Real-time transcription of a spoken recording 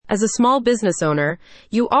As a small business owner,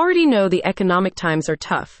 you already know the economic times are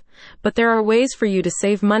tough, but there are ways for you to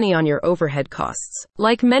save money on your overhead costs.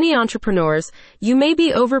 Like many entrepreneurs, you may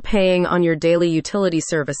be overpaying on your daily utility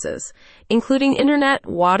services, including internet,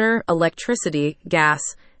 water, electricity, gas,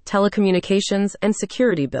 telecommunications, and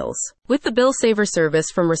security bills. With the Bill Saver service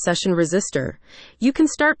from Recession Resister, you can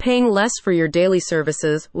start paying less for your daily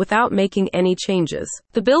services without making any changes.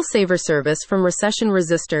 The Bill Saver service from Recession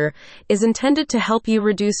Resister is intended to help you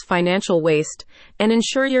reduce financial waste and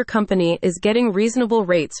ensure your company is getting reasonable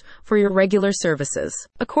rates for your regular services.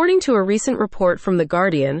 According to a recent report from The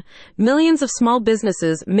Guardian, millions of small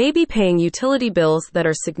businesses may be paying utility bills that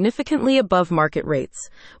are significantly above market rates,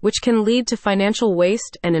 which can lead to financial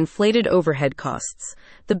waste and inflated overhead costs.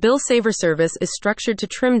 The Bill Saver service is structured to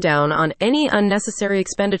trim down on any unnecessary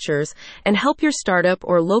expenditures and help your startup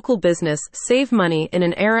or local business save money in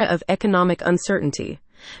an era of economic uncertainty.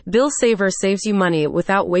 Bill Saver saves you money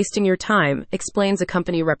without wasting your time, explains a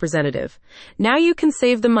company representative. Now you can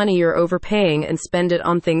save the money you're overpaying and spend it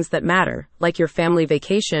on things that matter, like your family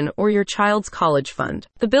vacation or your child's college fund.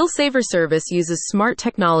 The Bill Saver service uses smart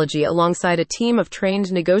technology alongside a team of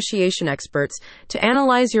trained negotiation experts to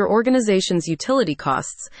analyze your organization's utility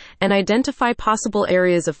costs and identify possible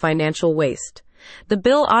areas of financial waste. The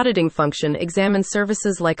bill auditing function examines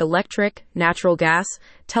services like electric, natural gas,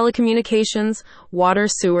 telecommunications, water,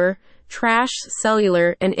 sewer, trash,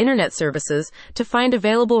 cellular, and internet services to find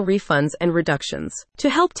available refunds and reductions. To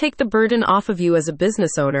help take the burden off of you as a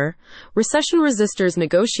business owner, Recession Resister's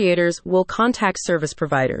negotiators will contact service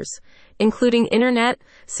providers, including internet,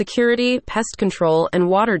 security, pest control, and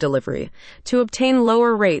water delivery, to obtain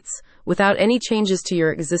lower rates without any changes to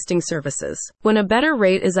your existing services. When a better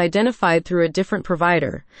rate is identified through a different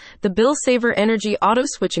provider, the Bill Saver Energy Auto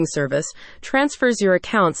Switching Service transfers your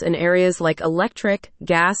accounts in areas like electric,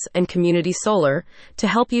 gas, and community solar to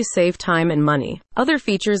help you save time and money. Other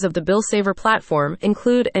features of the Bill Saver platform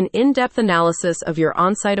include an in-depth analysis of your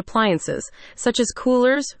on-site appliances, such as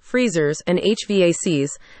coolers, freezers, and HVACs,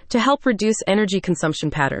 to help reduce energy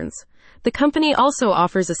consumption patterns. The company also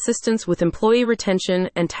offers assistance with employee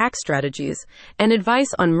retention and tax strategies, and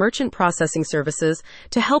advice on merchant processing services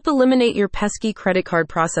to help eliminate your pesky credit card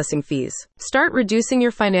processing fees. Start reducing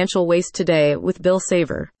your financial waste today with Bill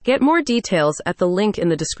Saver. Get more details at the link in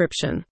the description.